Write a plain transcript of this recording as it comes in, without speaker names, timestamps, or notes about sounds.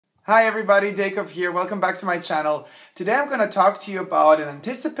Hi everybody, Dacob here. Welcome back to my channel. Today I'm going to talk to you about an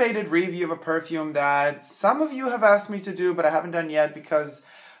anticipated review of a perfume that some of you have asked me to do, but I haven't done yet because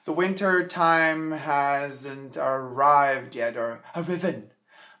the winter time hasn't arrived yet, or arriven.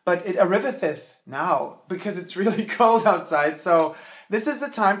 But it arriveth now because it's really cold outside. So this is the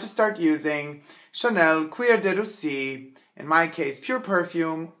time to start using Chanel Cuir De Russie, in my case, pure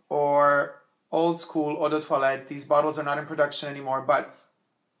perfume or old school eau de toilette. These bottles are not in production anymore, but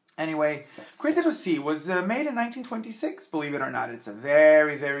anyway, Cuir De Russie was made in 1926, believe it or not. It's a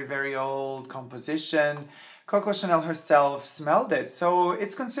very, very, very old composition. Coco Chanel herself smelled it, so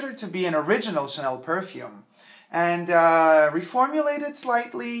it's considered to be an original Chanel perfume. And reformulated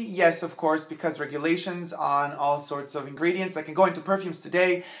slightly, yes, of course, because regulations on all sorts of ingredients that can go into perfumes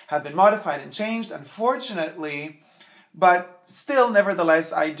today have been modified and changed, unfortunately. But still,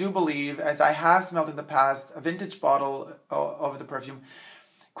 nevertheless, I do believe, as I have smelled in the past, a vintage bottle of the perfume,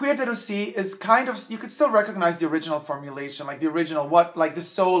 Cuir De Russie is kind of, you could still recognize the original formulation, like the original, like the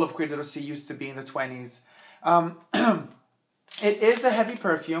soul of Cuir De Russie used to be in the 20s. It is a heavy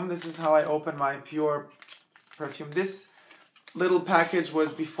perfume. This is how I open my pure perfume. This little package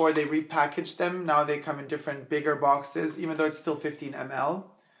was before they repackaged them. Now they come in different bigger boxes, even though it's still 15 ml.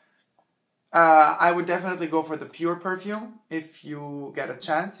 I would definitely go for the pure perfume if you get a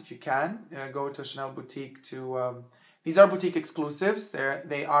chance, if you can. Go to Chanel boutique to... these are boutique exclusives.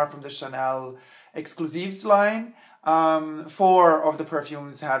 They are from the Chanel Exclusives line. 4 of the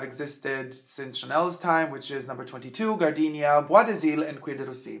perfumes have existed since Chanel's time, which is number 22, Gardenia, Bois d'Azil, and Cuir De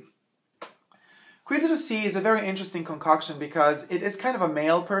Russie. Cuir De Russie is a very interesting concoction because it is kind of a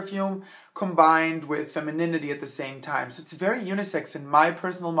male perfume combined with femininity at the same time. So it's very unisex in my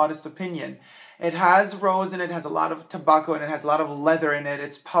personal modest opinion. It has rose in it, has a lot of tobacco in it, has a lot of leather in it.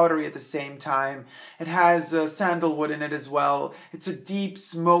 It's powdery at the same time. It has sandalwood in it as well. It's a deep,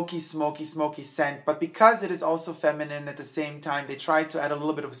 smoky scent. But because it is also feminine at the same time, they try to add a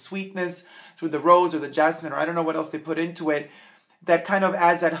little bit of sweetness through the rose or the jasmine, or I don't know what else they put into it, that kind of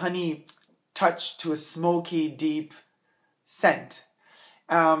adds that honey touch to a smoky, deep scent.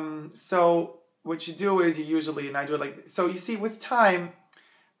 So what you do is you usually, and I do it like this. So you see with time,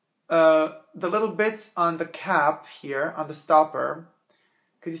 the little bits on the cap here, on the stopper,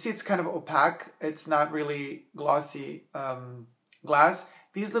 because you see it's kind of opaque, it's not really glossy glass.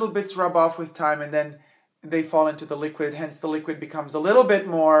 These little bits rub off with time and then they fall into the liquid, hence the liquid becomes a little bit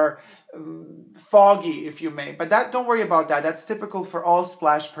more foggy, if you may. But don't worry about that. That's typical for all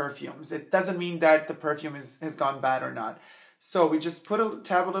splash perfumes. It doesn't mean that the perfume has gone bad or not. So we just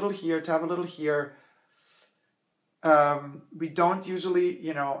tab a little here, tab a little here. We don't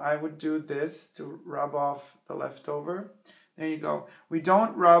usually, I would do this to rub off the leftover. There you go. We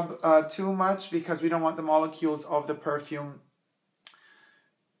don't rub too much because we don't want the molecules of the perfume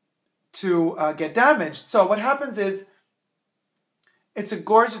to get damaged. So what happens is, it's a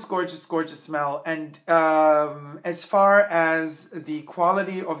gorgeous, gorgeous, gorgeous smell. And as far as the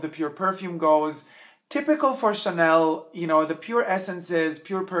quality of the pure perfume goes, typical for Chanel, the pure essences,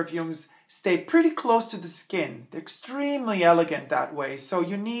 pure perfumes stay pretty close to the skin. They're extremely elegant that way. So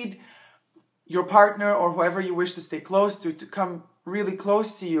you need your partner or whoever you wish to stay close to come really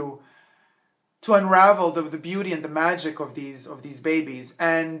close to you to unravel the beauty and the magic of these babies.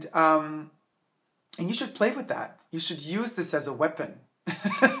 And you should play with that. You should use this as a weapon.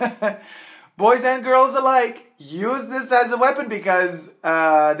 Boys and girls alike, use this as a weapon because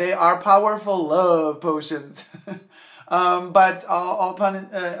they are powerful love potions. But all pun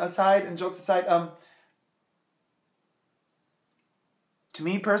aside and jokes aside, to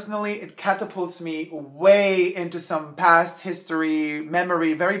me personally, it catapults me way into some past history,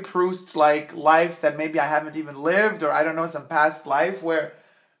 memory, very Proust-like life that maybe I haven't even lived, or I don't know, some past life where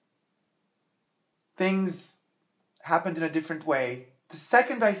things happened in a different way. The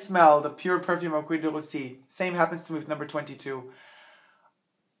second I smell the pure perfume of Cuir De Russie, same happens to me with number 22,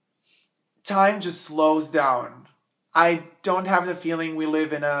 time just slows down. I don't have the feeling we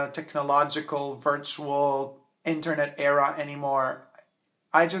live in a technological, virtual, internet era anymore.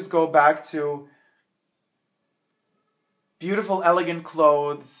 I just go back to beautiful, elegant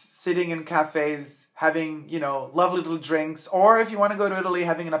clothes, sitting in cafes, having, lovely little drinks, or if you want to go to Italy,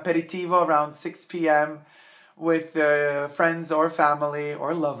 having an aperitivo around 6 p.m. with friends or family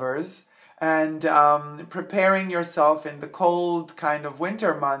or lovers, and preparing yourself in the cold kind of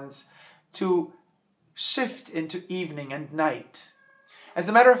winter months to shift into evening and night. As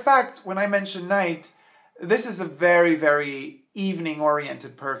a matter of fact, when I mention night, this is a very, very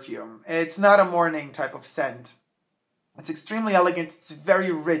evening-oriented perfume. It's not a morning type of scent. It's extremely elegant. It's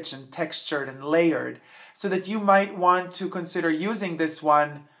very rich and textured and layered, so that you might want to consider using this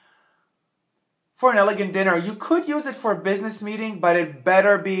one for an elegant dinner. You could use it for a business meeting, but it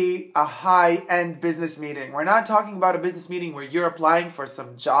better be a high-end business meeting. We're not talking about a business meeting where you're applying for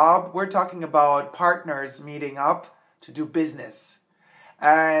some job. We're talking about partners meeting up to do business,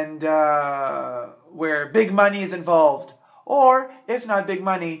 and where big money is involved. Or, if not big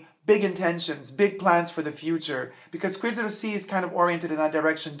money, big intentions, big plans for the future. Because Cuir De Russie is kind of oriented in that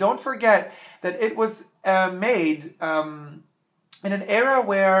direction. Don't forget that it was made in an era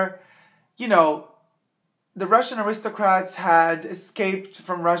where, you know, the Russian aristocrats had escaped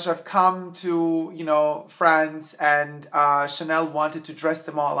from Russia, have come to, you know, France, and Chanel wanted to dress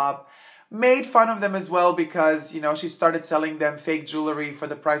them all up. Made fun of them as well because, you know, she started selling them fake jewelry for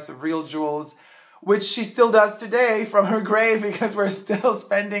the price of real jewels, which she still does today from her grave, because we're still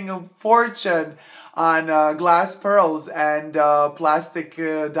spending a fortune on glass pearls and plastic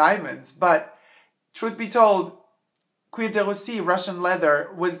diamonds. But truth be told, Cuir De Russie, Russian leather,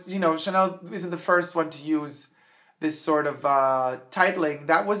 was, you know, Chanel isn't the first one to use this sort of titling.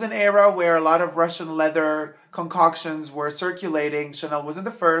 That was an era where a lot of Russian leather concoctions were circulating. Chanel wasn't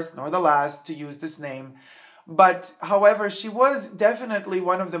the first nor the last to use this name. But, however, she was definitely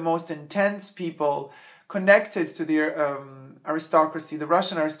one of the most intense people connected to the aristocracy, the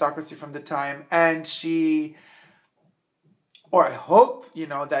Russian aristocracy from the time. And she, or I hope, you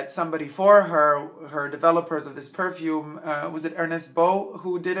know, that somebody for her developers of this perfume, was it Ernest Beau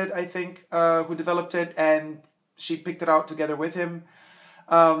who did it, I think, who developed it, and she picked it out together with him,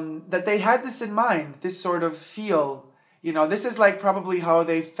 that they had this in mind, this sort of feel. You know, this is like probably how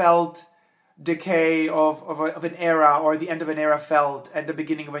they felt decay of an era, or the end of an era felt, and the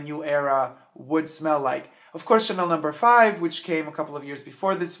beginning of a new era would smell like. Of course, Chanel No. 5, which came a couple of years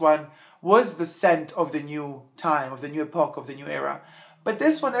before this one, was the scent of the new time, of the new epoch, of the new era. But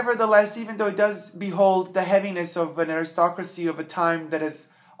this one, nevertheless, even though it does behold the heaviness of an aristocracy of a time that is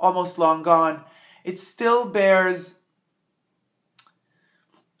almost long gone, it still bears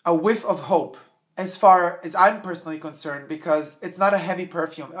a whiff of hope, as far as I'm personally concerned, because it's not a heavy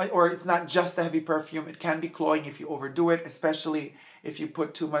perfume, or it's not just a heavy perfume. It can be cloying if you overdo it, especially if you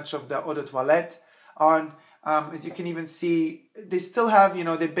put too much of the eau de toilette on. As you can even see, they still have, you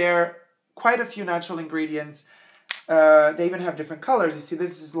know, they bear quite a few natural ingredients. They even have different colors. You see,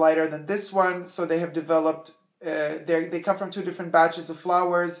 this is lighter than this one, so they have developed, they come from two different batches of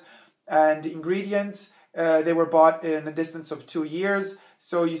flowers and ingredients. They were bought in a distance of 2 years.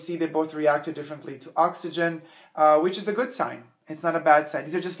 So you see they both reacted differently to oxygen, which is a good sign. It's not a bad sign.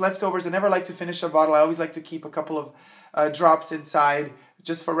 These are just leftovers. I never like to finish a bottle. I always like to keep a couple of drops inside,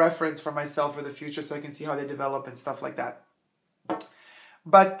 just for reference for myself for the future, so I can see how they develop and stuff like that.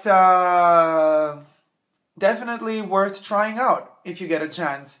 But definitely worth trying out if you get a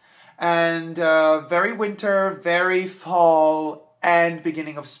chance. And very winter, very fall, and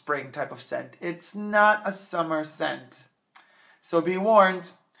beginning of spring type of scent. It's not a summer scent. So be warned.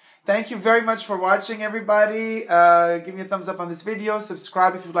 Thank you very much for watching, everybody. Give me a thumbs up on this video.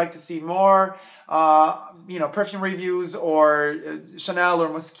 Subscribe if you'd like to see more, you know, perfume reviews, or Chanel, or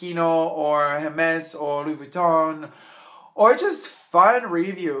Moschino, or Hermes, or Louis Vuitton, or just fun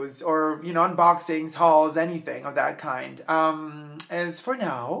reviews, or, you know, unboxings, hauls, anything of that kind. As for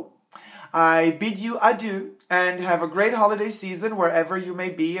now, I bid you adieu, and have a great holiday season wherever you may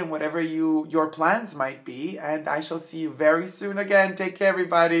be and whatever your plans might be. And I shall see you very soon again. Take care,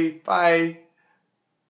 everybody. Bye.